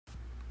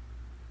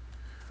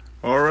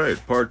All right,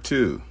 part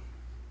two.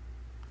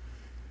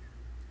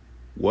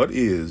 What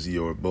is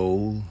your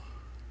bowl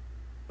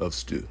of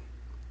stew?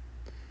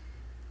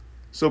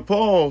 So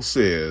Paul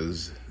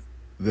says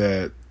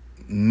that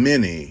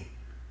many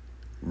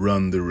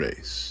run the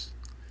race,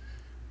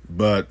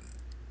 but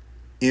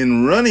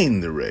in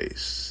running the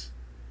race,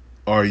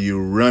 are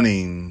you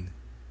running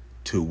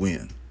to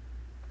win?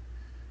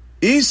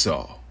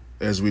 Esau,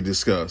 as we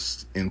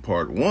discussed in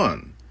part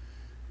one,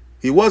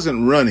 he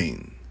wasn't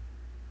running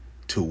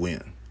to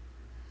win.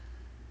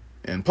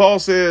 And Paul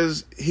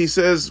says,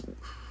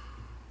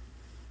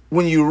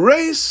 when you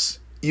race,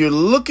 you're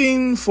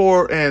looking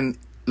for an,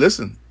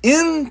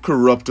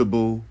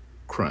 incorruptible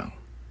crown.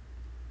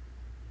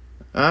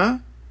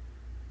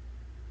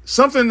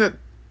 Something that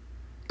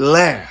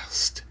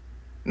lasts,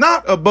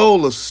 not a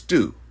bowl of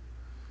stew.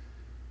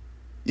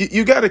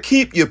 You got to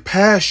keep your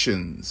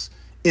passions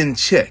in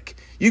check.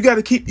 You got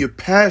to keep your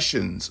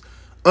passions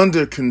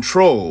under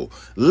control,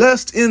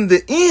 lest in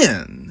the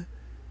end,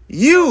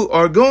 you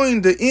are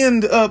going to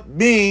end up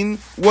being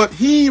what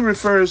he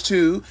refers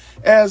to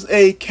as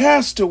a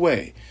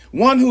castaway,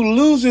 one who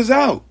loses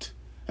out.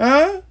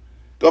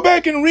 Go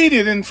back and read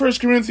it in 1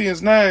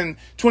 Corinthians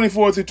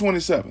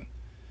 9:24-27.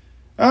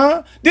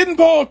 Didn't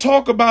Paul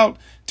talk about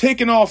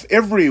taking off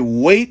every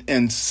weight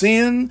and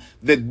sin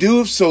that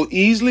doeth so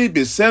easily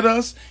beset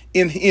us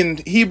in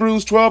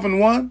Hebrews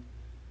 12:1?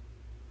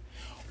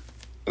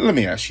 Let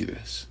me ask you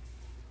this.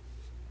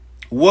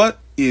 What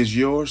is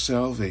your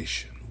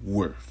salvation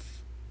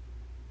worth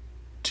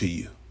to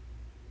you?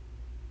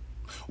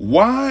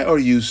 Why are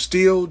you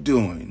still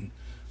doing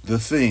the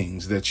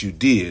things that you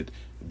did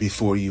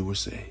before you were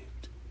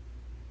saved?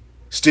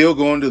 Still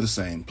going to the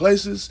same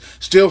places,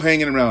 still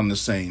hanging around the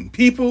same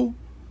people,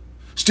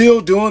 still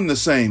doing the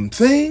same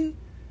thing?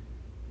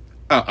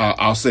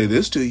 I'll say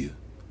this to you,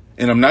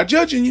 and I'm not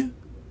judging you.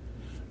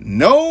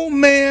 No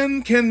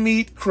man can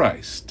meet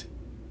Christ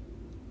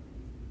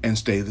and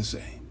stay the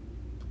same.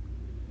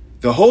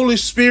 The Holy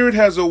Spirit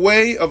has a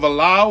way of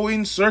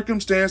allowing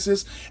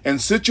circumstances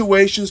and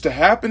situations to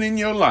happen in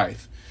your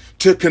life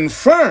to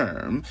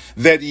confirm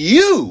that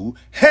you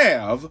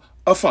have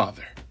a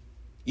father.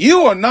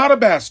 You are not a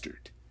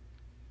bastard.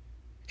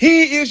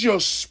 He is your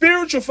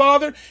spiritual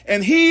father,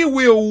 and he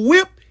will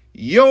whip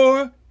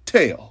your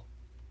tail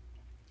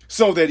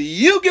so that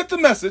you get the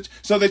message,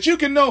 so that you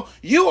can know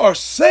you are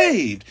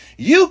saved.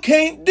 You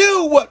can't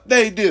do what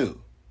they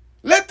do.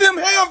 Let them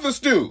have the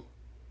stew.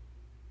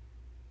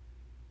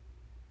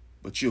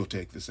 But you'll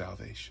take the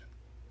salvation.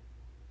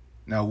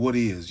 Now, what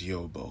is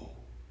your bowl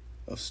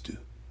of stew?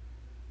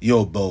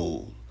 Your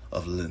bowl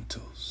of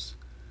lentils?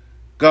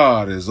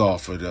 God has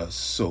offered us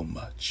so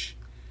much,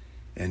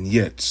 and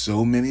yet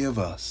so many of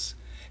us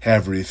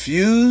have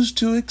refused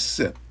to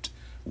accept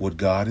what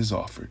God has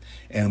offered.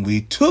 And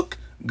we took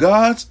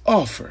God's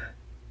offer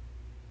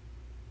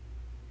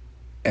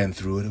and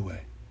threw it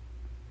away.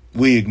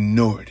 We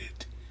ignored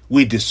it.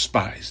 We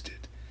despised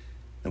it.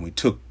 And we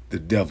took the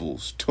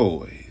devil's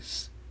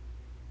toys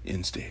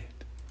instead.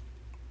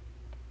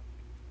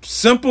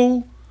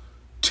 Simple,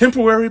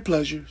 temporary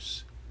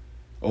pleasures.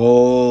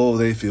 Oh,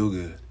 they feel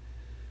good.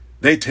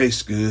 They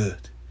taste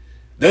good.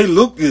 They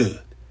look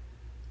good.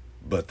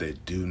 But they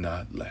do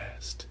not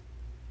last.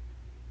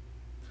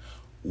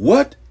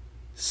 What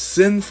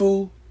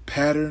sinful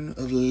pattern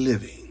of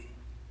living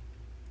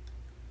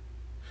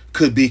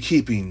could be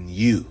keeping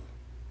you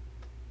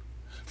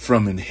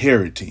from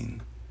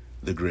inheriting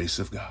the grace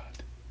of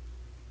God?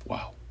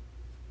 Wow.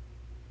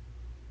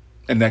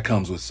 And that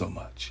comes with so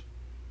much.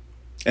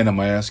 And I'm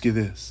going to ask you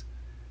this.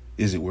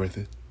 Is it worth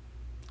it?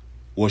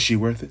 Was she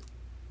worth it?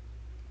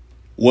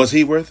 Was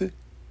he worth it?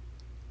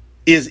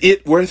 Is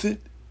it worth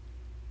it?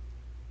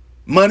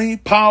 Money,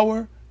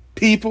 power,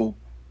 people,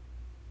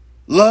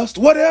 lust,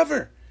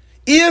 whatever.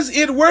 Is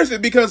it worth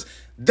it? Because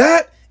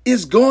that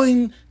is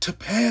going to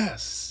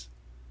pass.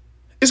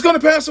 It's going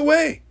to pass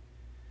away.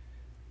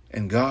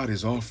 And God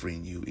is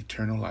offering you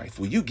eternal life.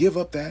 Will you give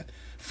up that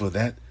for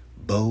that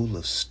bowl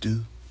of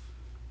stew?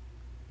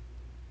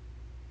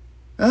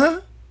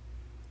 And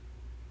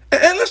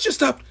let's just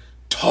stop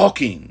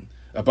talking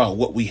about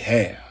what we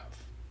have.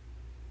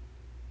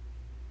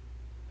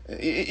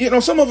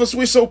 Some of us,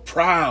 we're so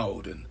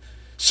proud and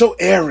so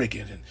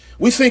arrogant, and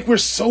we think we're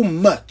so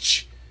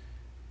much.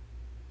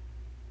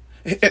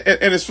 And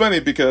it's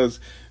funny because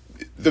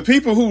the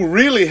people who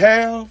really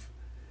have,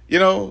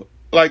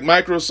 like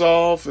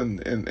Microsoft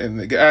and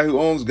the guy who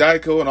owns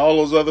Geico and all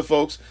those other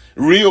folks,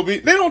 they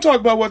don't talk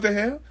about what they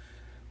have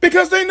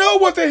because they know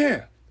what they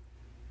have.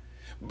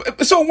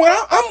 So when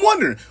I'm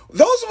wondering,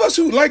 those of us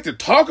who like to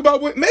talk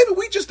about maybe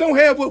we just don't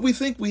have what we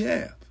think we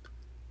have.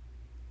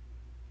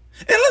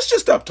 And let's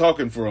just stop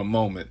talking for a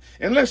moment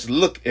and let's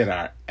look at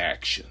our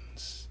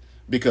actions,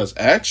 because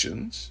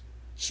actions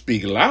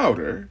speak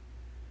louder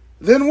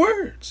than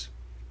words.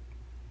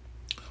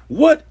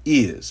 What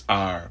is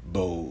our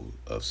bowl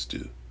of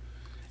stew?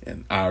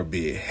 And our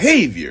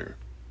behavior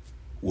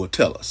will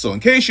tell us. So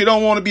in case you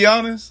don't want to be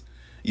honest,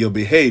 your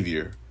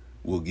behavior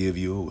will give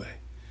you away.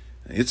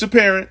 It's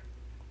apparent.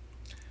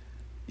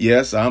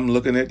 Yes, I'm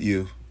looking at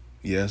you.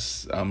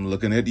 Yes, I'm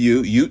looking at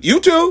you. You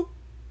too.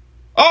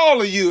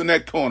 All of you in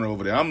that corner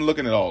over there. I'm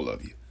looking at all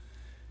of you.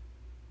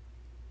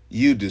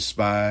 You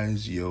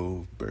despise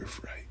your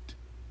birthright.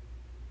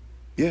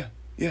 Yeah.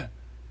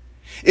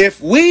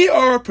 If we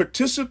are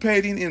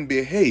participating in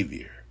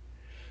behavior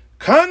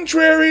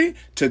contrary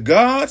to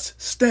God's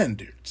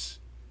standards,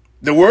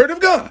 the Word of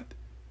God,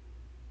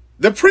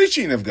 the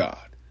preaching of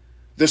God,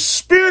 the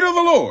Spirit of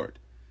the Lord,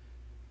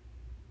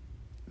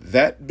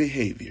 that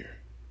behavior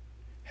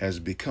has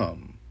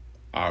become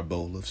our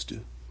bowl of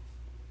stew.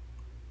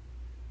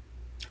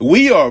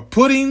 We are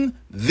putting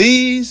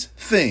these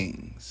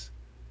things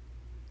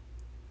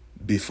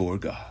before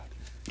God.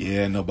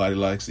 Yeah, nobody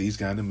likes these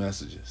kind of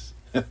messages.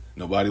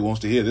 Nobody wants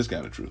to hear this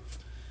kind of truth.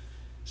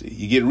 See,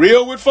 you get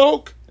real with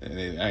folk,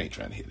 and I ain't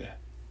trying to hear that.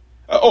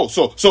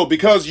 So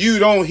because you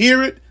don't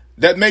hear it,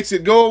 that makes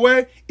it go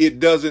away?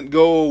 It doesn't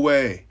go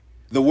away.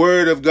 The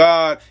Word of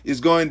God is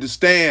going to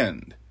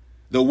stand.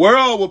 The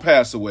world will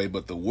pass away,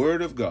 but the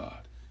Word of God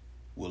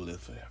will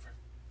live forever.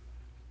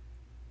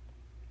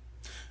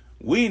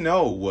 We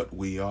know what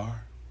we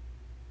are.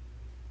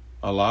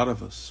 A lot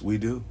of us, we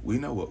do. We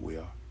know what we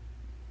are.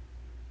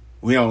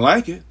 We don't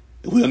like it.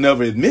 We'll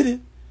never admit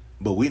it,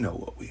 but we know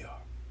what we are.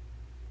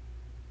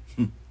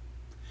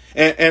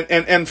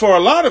 And for a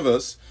lot of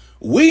us,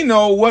 we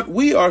know what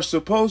we are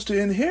supposed to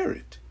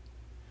inherit.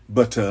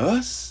 But to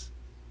us,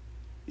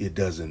 it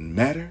doesn't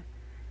matter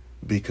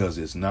because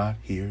it's not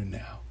here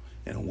now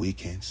and we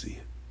can't see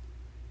it.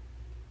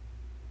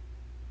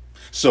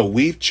 So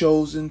we've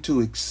chosen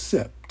to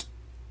accept,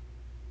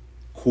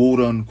 quote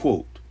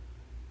unquote,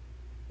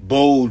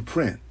 bold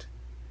print,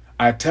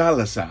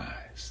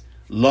 italicized,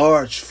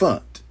 large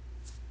font,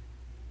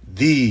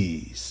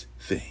 these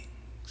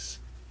things.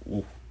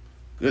 Ooh,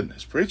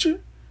 goodness,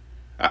 preacher.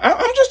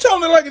 I'm just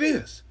telling it like it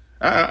is.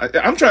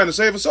 I'm trying to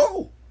save a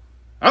soul.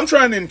 I'm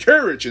trying to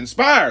encourage,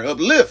 inspire,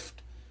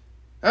 uplift,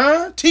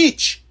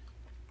 teach.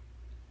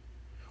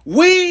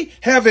 We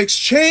have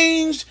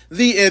exchanged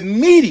the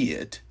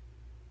immediate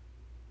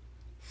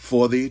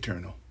for the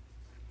eternal.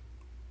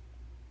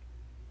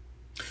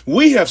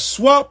 We have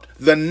swapped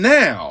the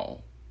now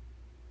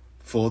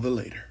for the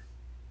later.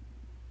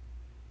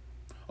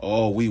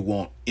 Oh, we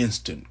want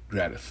instant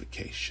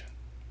gratification.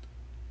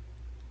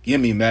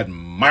 Give me that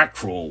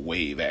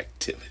microwave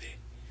activity.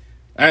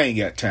 I ain't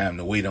got time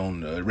to wait on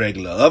the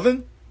regular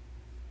oven.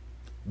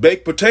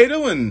 Baked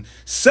potato in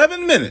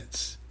 7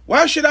 minutes.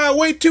 Why should I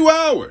wait 2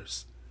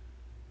 hours?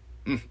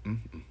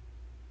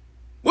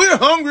 We're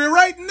hungry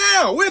right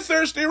now. We're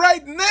thirsty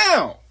right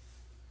now.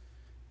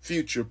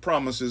 Future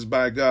promises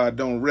by God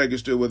don't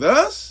register with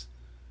us.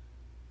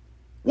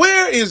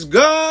 Where is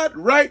God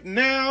right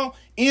now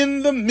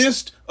in the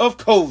midst of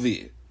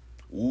COVID?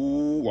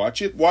 Ooh,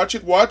 watch it.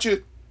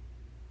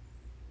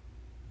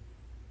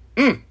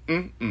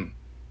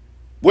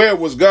 Where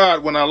was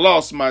God when I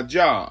lost my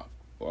job?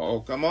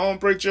 Oh, come on,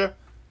 preacher.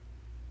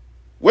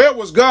 Where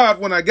was God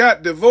when I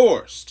got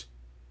divorced?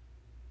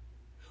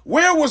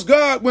 Where was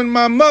God when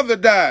my mother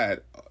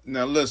died?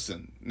 Now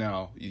listen,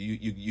 now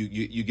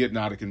you getting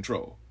out of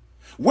control.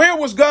 Where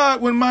was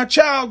God when my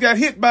child got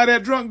hit by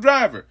that drunk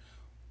driver?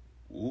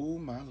 Oh,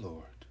 my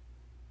Lord.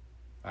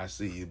 I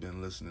see you've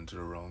been listening to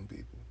the wrong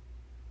people.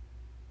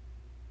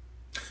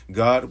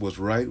 God was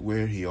right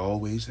where he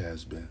always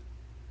has been.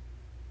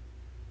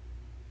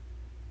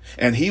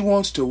 And he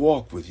wants to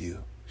walk with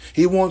you.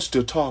 He wants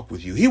to talk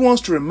with you. He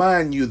wants to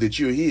remind you that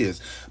you're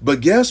his. But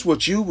guess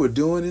what you were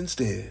doing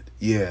instead?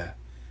 Yeah,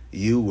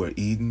 you were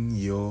eating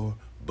your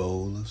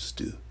bowl of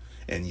stew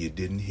and you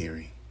didn't hear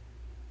him.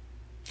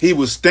 He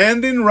was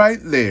standing right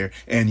there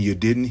and you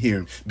didn't hear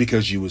him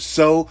because you were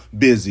so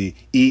busy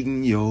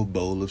eating your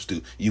bowl of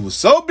stew. You were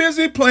so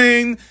busy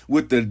playing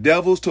with the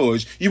devil's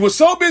toys. You were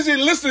so busy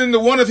listening to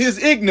one of his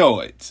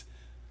ignoids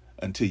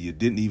until you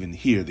didn't even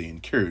hear the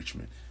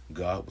encouragement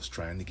God was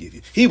trying to give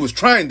you. He was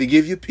trying to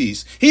give you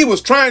peace. He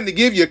was trying to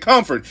give you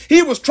comfort.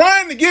 He was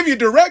trying to give you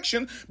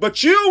direction,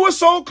 but you were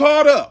so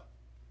caught up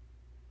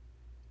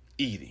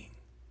eating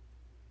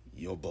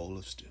your bowl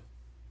of stew.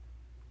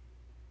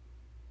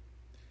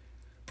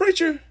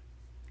 Preacher,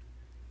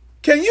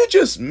 can you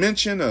just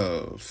mention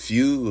a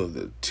few of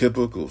the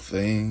typical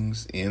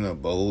things in a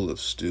bowl of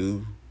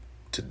stew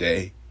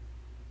today?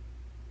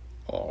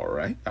 All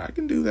right, I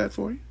can do that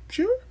for you.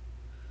 Sure.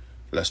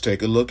 Let's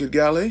take a look at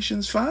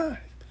Galatians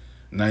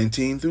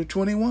 5:19 through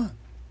 21.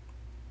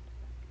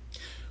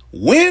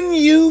 When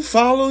you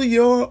follow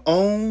your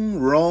own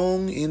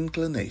wrong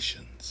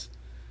inclinations,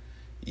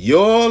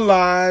 your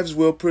lives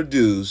will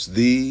produce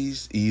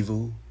these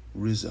evil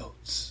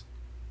results.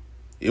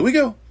 Here we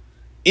go.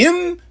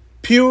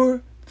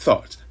 Impure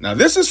thoughts. Now,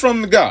 this is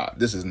from God.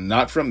 This is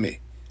not from me.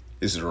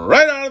 This is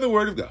right out of the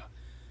Word of God.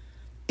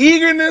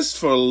 Eagerness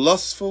for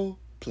lustful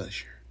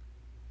pleasure.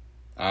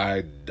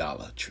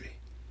 Idolatry.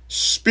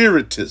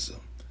 Spiritism.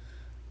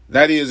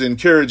 That is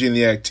encouraging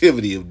the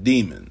activity of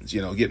demons,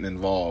 getting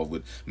involved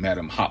with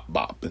Madam Hop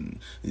Bop and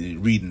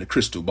reading the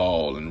crystal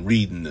ball and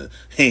reading the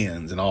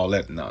hands and all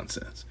that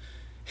nonsense.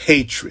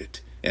 Hatred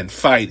and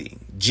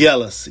fighting,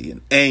 jealousy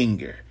and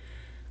anger.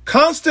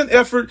 Constant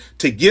effort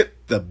to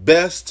get the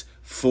best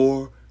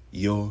for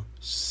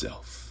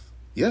yourself.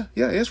 Yeah,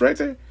 it's right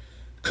there.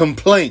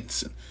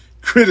 Complaints and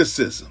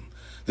criticism.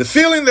 The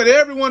feeling that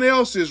everyone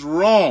else is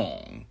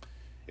wrong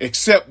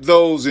except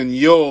those in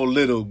your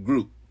little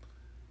group.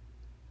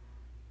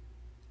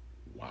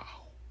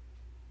 Wow.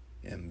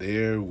 And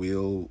there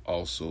will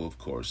also, of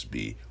course,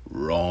 be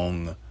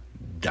wrong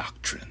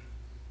doctrine.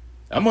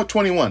 I'm on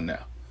 21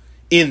 now.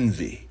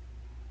 Envy.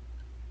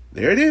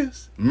 There it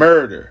is.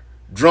 Murder,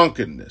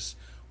 drunkenness,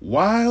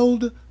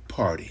 wild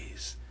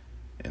parties,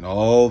 and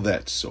all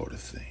that sort of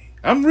thing.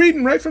 I'm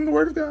reading right from the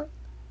Word of God.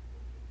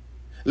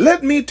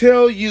 Let me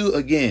tell you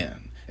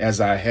again, as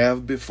I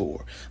have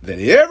before, that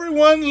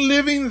everyone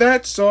living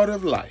that sort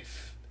of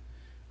life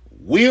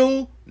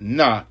will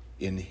not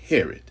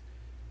inherit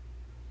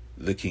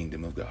the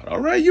kingdom of God. All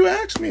right, you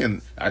asked me,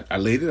 and I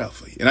laid it out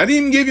for you. And I didn't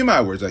even give you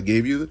my words. I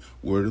gave you the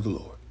word of the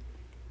Lord.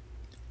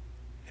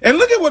 And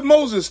look at what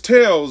Moses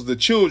tells the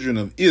children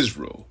of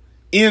Israel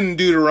in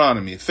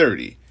Deuteronomy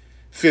 30,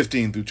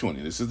 15 through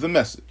 20. This is the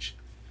message.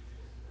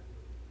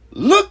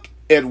 Look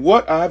at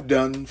what I've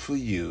done for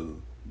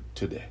you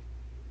today.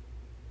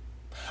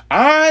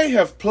 I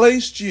have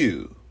placed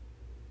you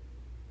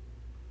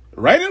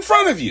right in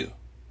front of you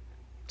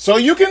so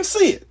you can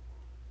see it.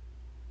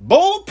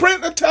 Bold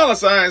print,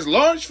 italicized,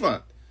 large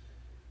font.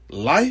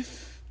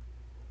 Life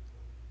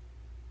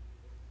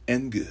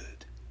and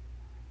good.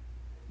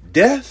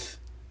 Death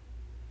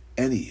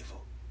and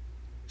evil.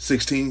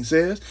 16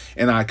 says,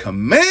 and I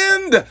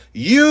command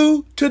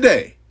you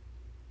today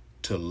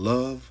to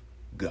love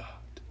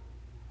God,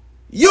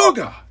 your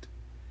God.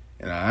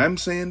 And I'm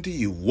saying to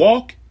you,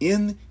 walk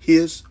in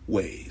his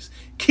ways.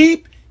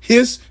 Keep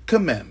his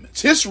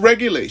commandments, his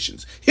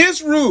regulations,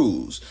 his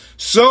rules,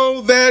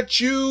 so that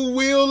you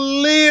will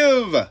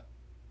live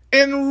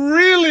and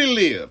really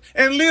live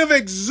and live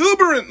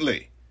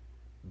exuberantly,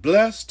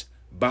 blessed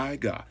by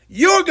God,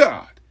 your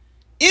God,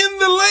 in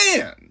the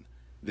land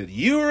that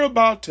you're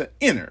about to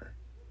enter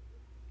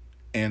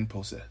and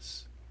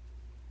possess.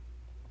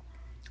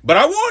 But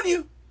I warn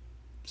you,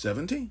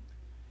 17,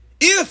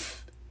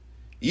 if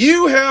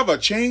you have a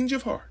change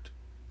of heart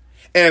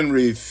and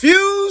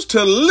refuse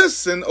to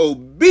listen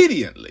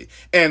obediently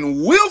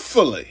and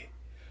willfully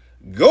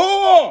go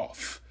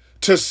off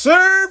to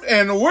serve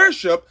and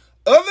worship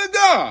other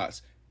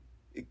gods.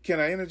 Can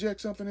I interject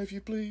something, if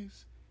you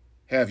please?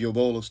 Have your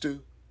bowl of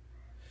stew.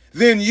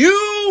 Then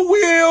you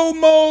will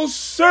most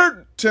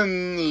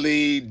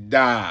certainly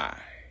die.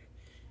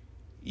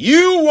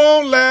 You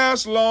won't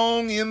last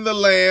long in the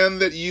land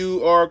that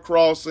you are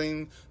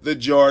crossing the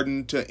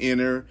Jordan to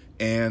enter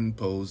and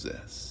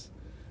possess.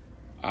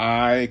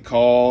 I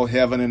call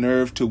heaven and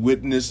earth to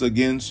witness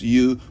against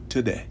you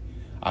today.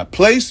 I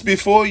place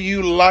before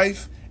you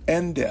life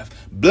and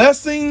death,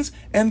 blessings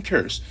and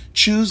curse.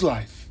 Choose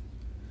life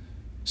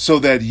so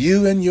that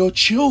you and your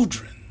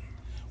children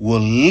will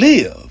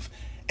live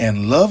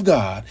and love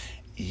God,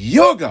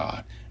 your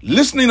God,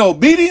 listening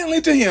obediently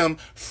to him,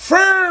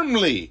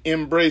 firmly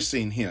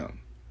embracing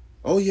him.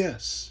 Oh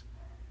yes,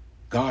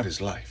 God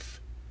is life.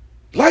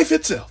 Life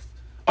itself.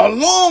 A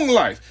long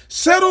life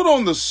settled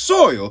on the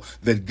soil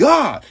that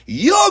God,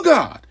 your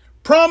God,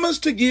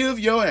 promised to give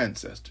your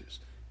ancestors,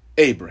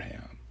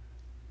 Abraham,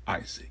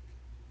 Isaac,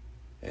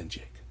 and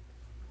Jacob.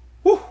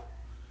 Whew,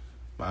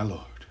 my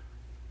Lord.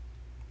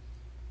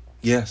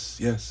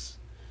 Yes.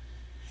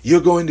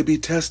 You're going to be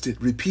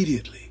tested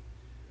repeatedly.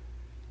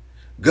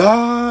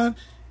 God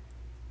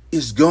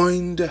is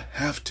going to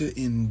have to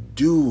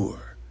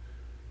endure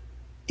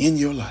in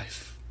your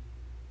life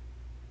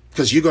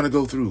because you're going to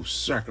go through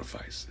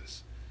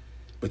sacrifices.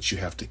 But you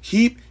have to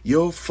keep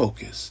your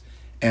focus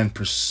and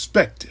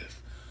perspective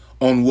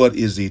on what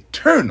is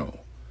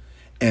eternal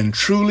and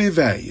truly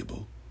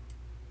valuable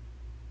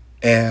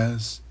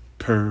as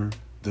per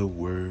the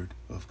word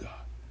of God.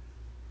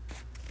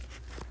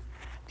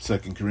 2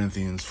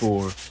 Corinthians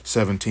 4,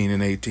 17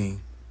 and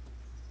 18.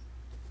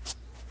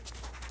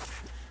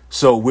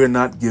 So we're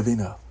not giving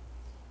up.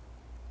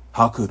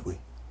 How could we?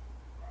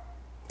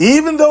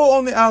 Even though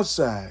on the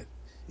outside,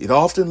 it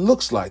often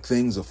looks like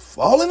things are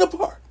falling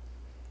apart,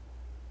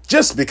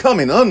 just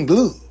becoming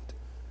unglued.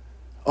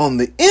 On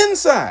the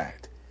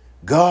inside,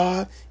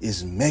 God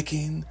is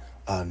making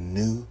a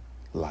new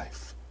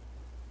life.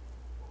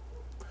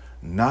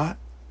 Not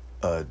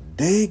a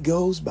day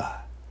goes by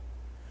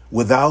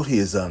without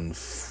his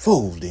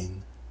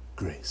unfolding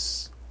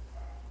grace.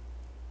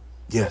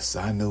 Yes,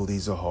 I know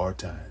these are hard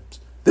times.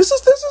 This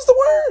is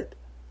the word.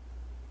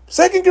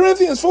 2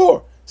 Corinthians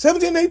 4,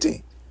 17,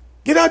 18.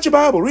 Get out your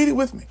Bible, read it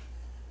with me.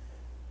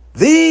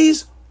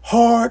 These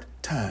hard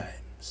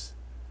times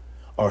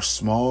are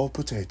small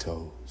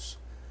potatoes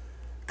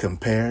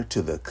compared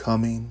to the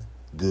coming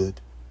good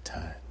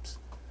times.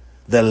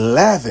 The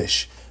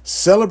lavish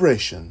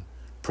celebration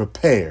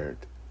prepared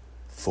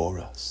for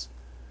us.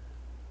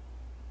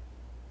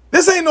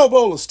 This ain't no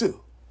bowl of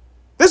stew.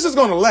 This is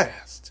going to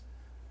last.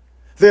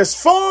 There's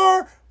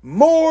far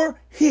more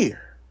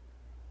here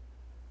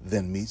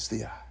than meets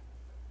the eye.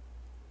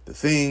 The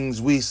things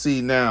we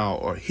see now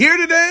are here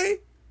today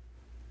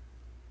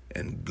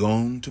and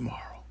gone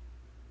tomorrow.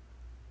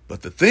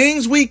 But the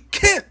things we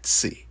can't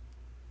see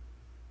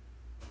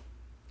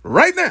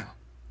right now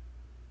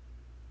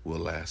will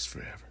last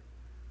forever.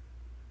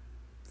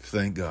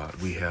 Thank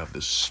God we have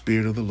the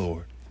Spirit of the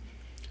Lord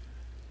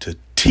to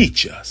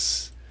teach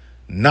us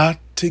not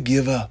to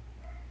give up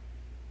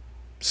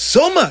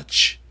so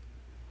much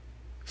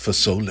for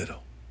so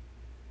little.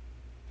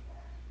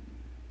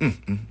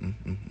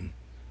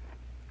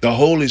 The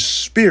Holy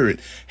Spirit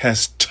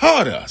has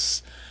taught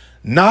us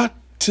not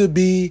to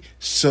be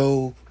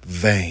so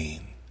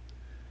vain.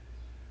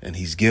 And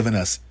he's given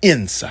us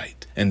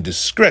insight and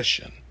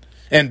discretion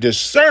and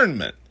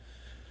discernment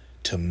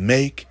to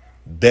make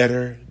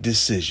better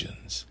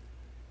decisions.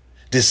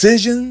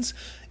 Decisions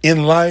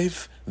in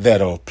life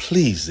that are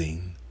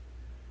pleasing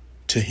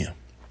to him.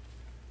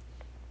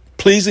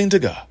 Pleasing to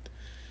God.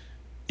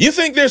 You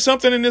think there's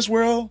something in this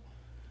world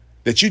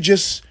that you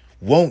just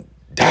won't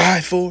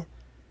die for?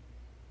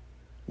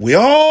 We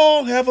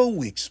all have a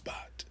weak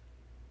spot.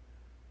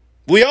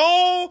 We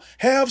all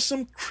have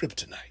some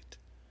kryptonite.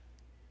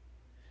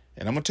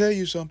 And I'm going to tell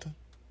you something.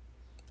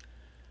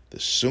 The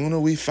sooner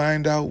we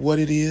find out what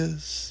it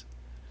is,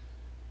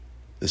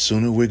 the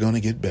sooner we're going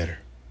to get better.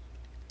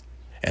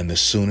 And the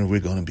sooner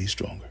we're going to be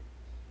stronger.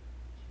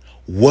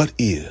 What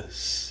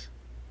is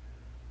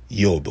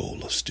your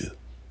bowl of stew?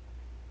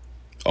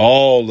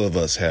 All of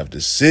us have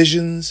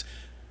decisions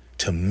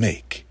to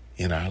make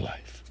in our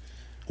life,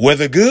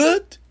 whether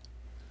good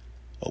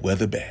or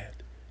whether bad.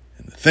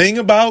 And the thing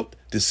about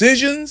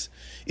decisions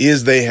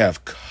is they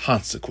have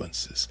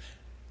consequences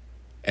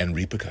and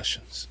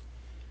repercussions.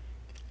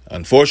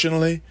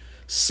 Unfortunately,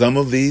 some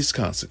of these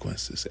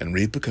consequences and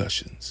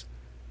repercussions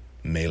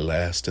may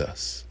last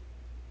us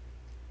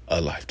a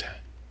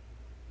lifetime.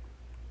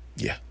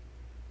 Yeah.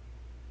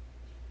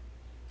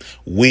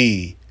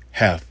 We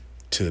have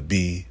to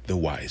be the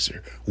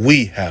wiser.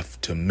 We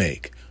have to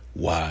make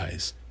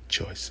wise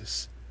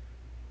choices.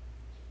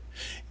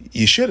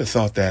 You should have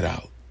thought that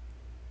out.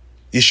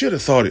 You should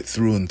have thought it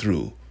through and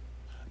through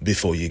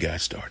before you got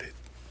started.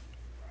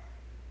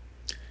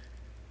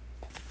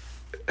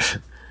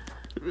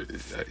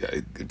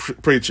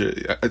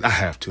 Preacher, I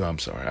have to. I'm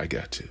sorry. I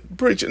got to.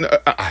 Preacher, no,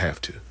 I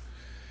have to.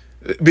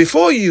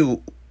 Before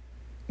you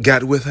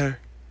got with her,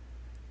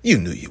 you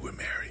knew you were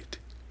married.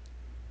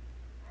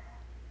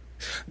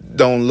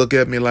 Don't look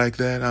at me like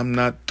that. I'm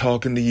not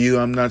talking to you.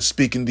 I'm not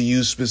speaking to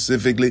you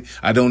specifically.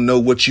 I don't know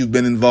what you've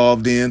been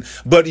involved in,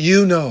 but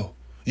you know.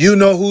 You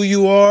know who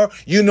you are.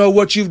 You know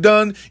what you've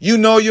done. You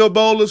know your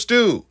bowl of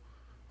stew.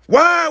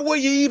 Why were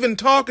you even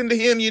talking to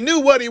him? You knew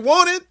what he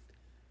wanted.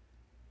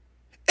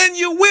 And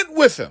you went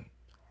with him.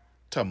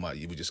 Talking about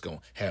you were just going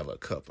to have a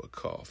cup of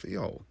coffee.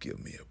 Oh, give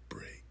me a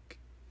break.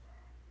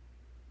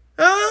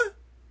 Huh?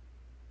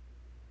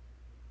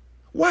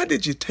 Why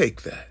did you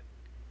take that?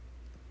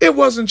 It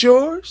wasn't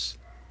yours.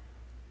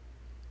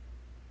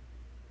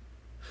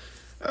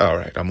 All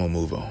right, I'm going to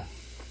move on.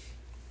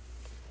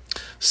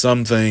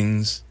 Some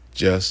things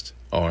just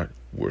aren't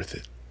worth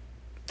it.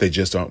 They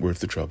just aren't worth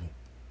the trouble.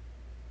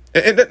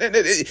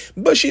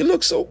 But she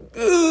looks so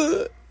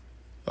good.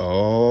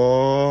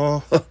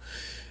 Oh,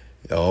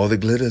 all that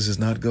glitters is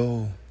not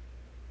gold.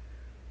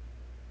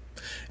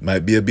 It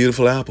might be a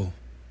beautiful apple.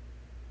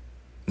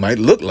 Might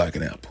look like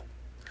an apple.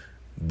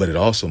 But it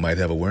also might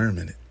have a worm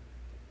in it.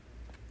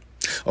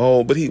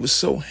 Oh, but he was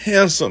so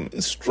handsome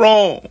and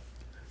strong.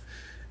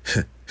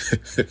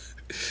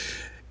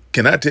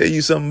 Can I tell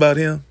you something about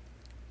him?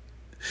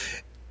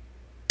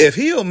 If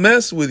he'll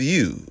mess with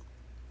you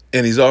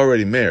and he's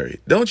already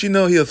married, don't you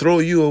know he'll throw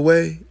you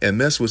away and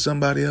mess with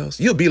somebody else?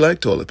 You'll be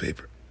like toilet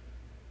paper.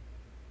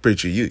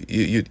 Preacher,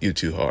 you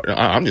too hard.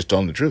 I'm just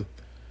telling the truth.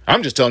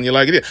 I'm just telling you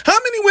like it is. How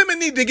many women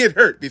need to get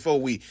hurt before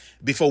we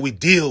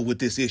deal with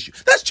this issue?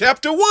 That's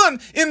chapter 1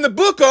 in the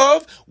book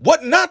of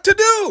What Not to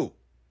Do.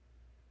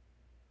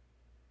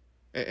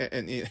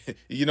 And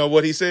you know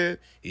what he said?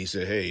 He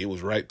said, hey, it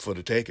was ripe for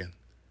the taking.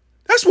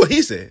 That's what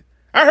he said.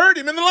 I heard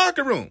him in the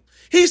locker room.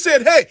 He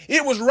said, hey,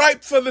 it was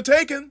ripe for the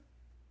taking.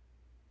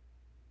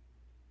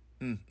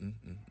 You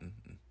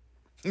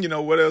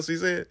know what else he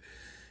said?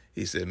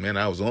 He said, man,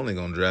 I was only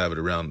going to drive it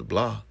around the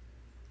block.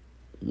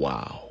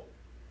 Wow.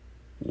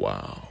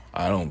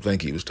 I don't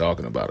think he was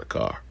talking about a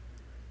car.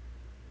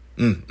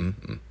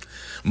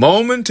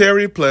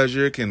 Momentary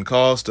pleasure can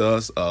cost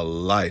us a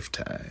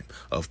lifetime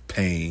of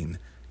pain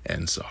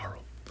and sorrow.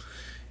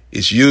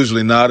 It's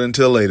usually not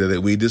until later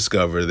that we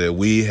discover that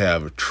we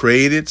have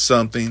traded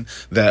something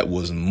that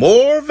was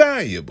more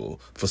valuable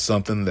for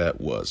something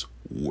that was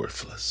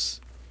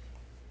worthless.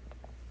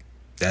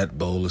 That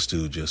bowl of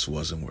stew just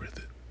wasn't worth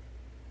it.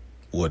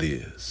 What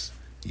is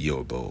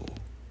your bowl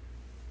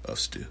of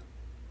stew?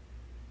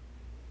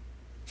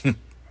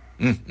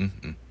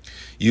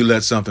 You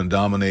let something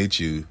dominate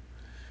you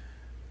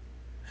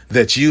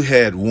that you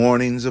had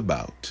warnings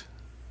about,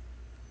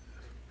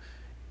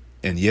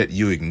 and yet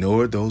you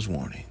ignored those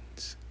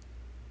warnings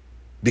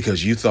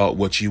because you thought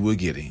what you were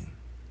getting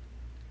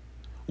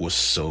was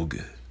so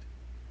good.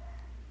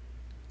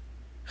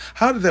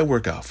 How did that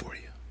work out for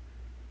you?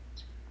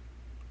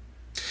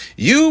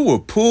 You were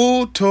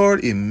pulled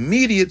toward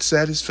immediate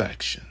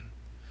satisfaction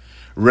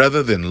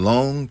rather than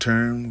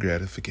long-term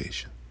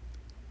gratification.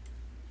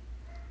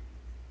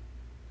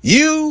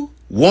 You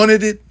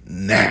wanted it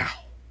now.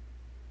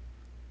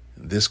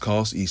 This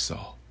cost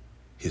Esau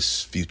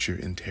his future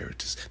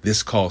inheritance.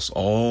 This cost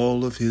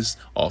all of his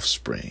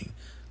offspring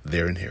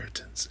their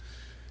inheritance.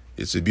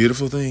 It's a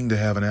beautiful thing to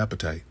have an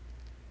appetite.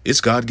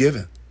 It's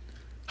God-given.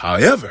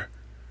 However,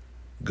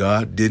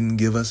 God didn't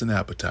give us an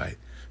appetite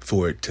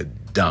for it to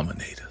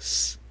dominate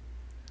us.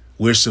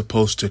 We're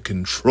supposed to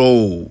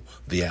control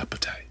the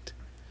appetite.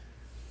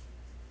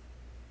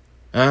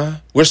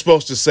 We're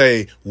supposed to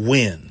say,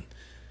 when.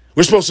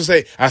 We're supposed to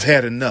say, I've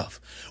had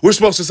enough. We're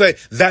supposed to say,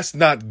 that's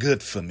not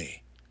good for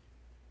me.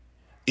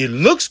 It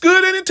looks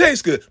good and it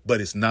tastes good, but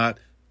it's not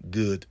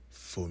good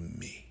for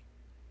me.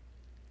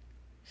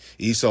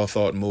 Esau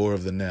thought more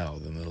of the now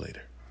than the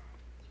later.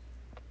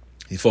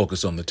 He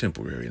focused on the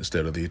temporary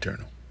instead of the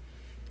eternal.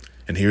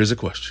 And here's a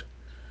question.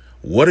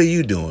 What are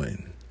you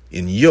doing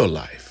in your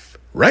life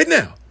right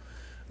now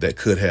that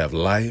could have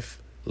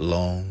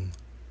lifelong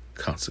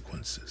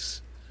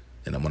consequences?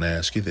 And I'm going to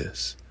ask you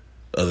this,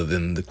 other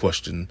than the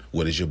question,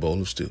 what is your bowl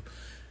of stew?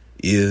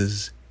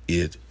 Is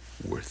it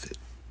worth it?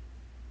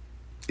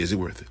 Is it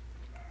worth it?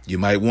 You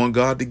might want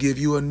God to give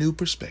you a new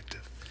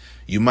perspective.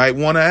 You might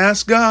want to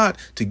ask God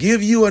to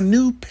give you a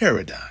new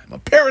paradigm, a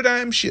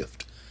paradigm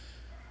shift.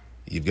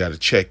 You've got to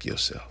check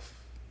yourself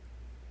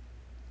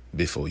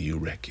before you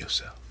wreck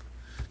yourself.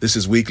 This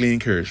is Weekly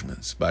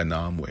Encouragements by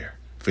Nam Ware,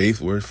 Faith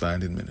Worth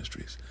Finding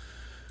Ministries.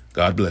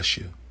 God bless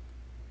you.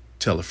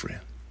 Tell a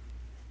friend.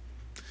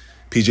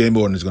 PJ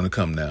Morton is going to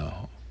come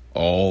now,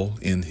 all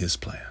in his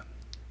plan.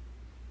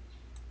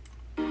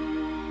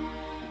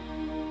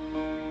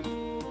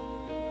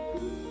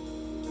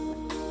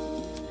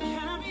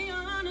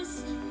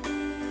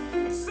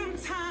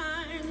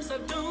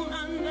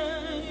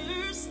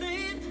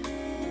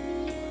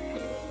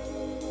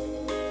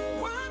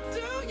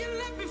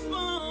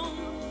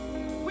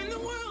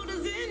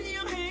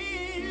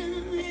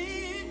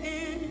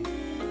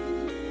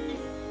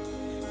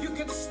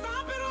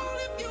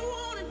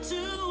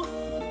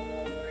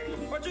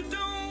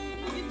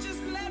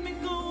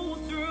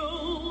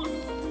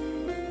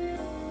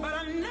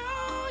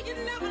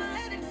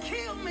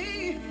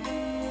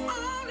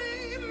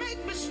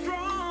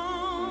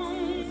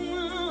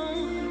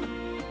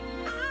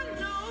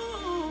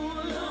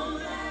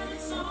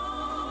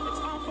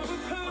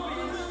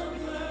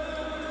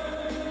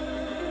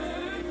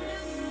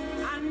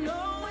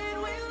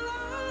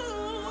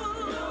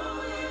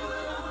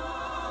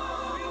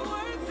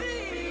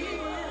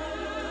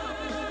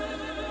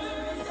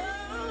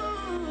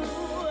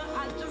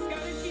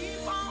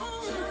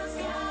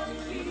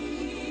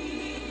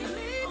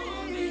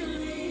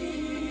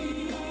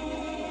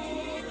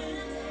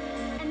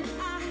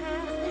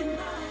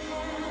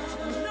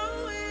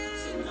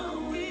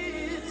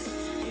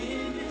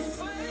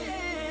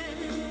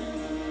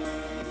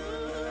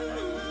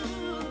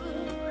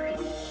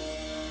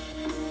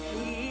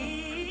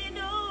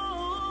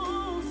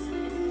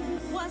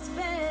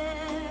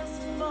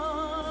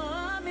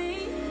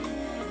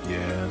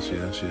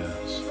 Yes.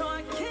 So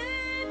I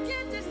can't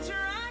get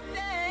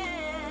distracted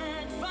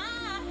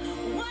by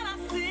what I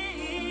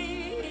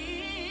see.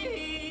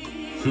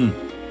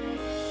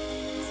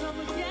 So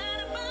forget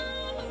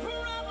about the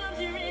problems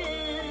you're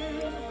in,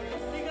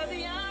 because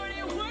he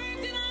already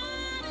worked it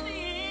out in the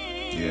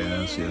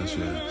end. Yes.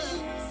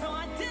 So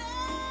I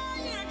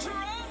dare you to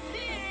trust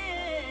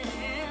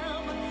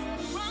him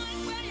right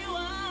where you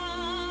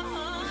are.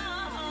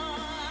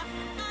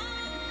 I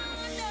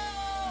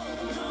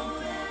know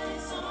that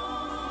it's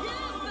all.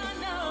 Yes, I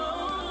know.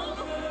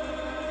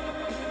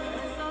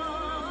 It's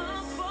all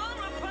for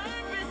a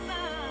purpose. I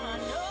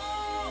know.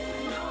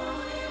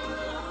 It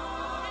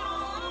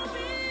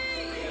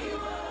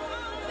will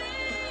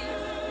be.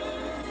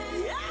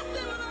 Yes,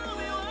 it will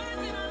be worth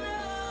it.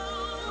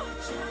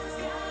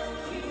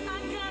 I know. I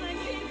gotta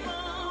keep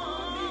on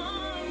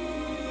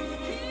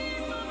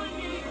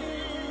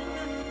believing.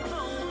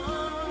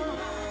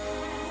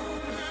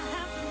 I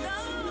have to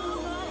know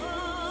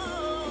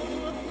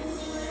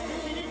it's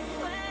in his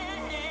plan.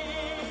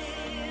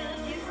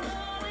 It's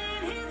all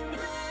in his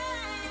plan.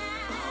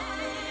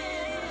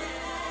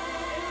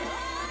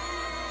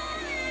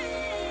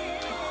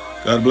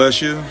 God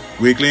bless you.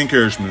 Weekly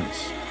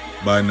Encouragements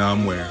by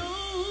Nam Ware.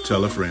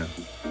 Tell a friend.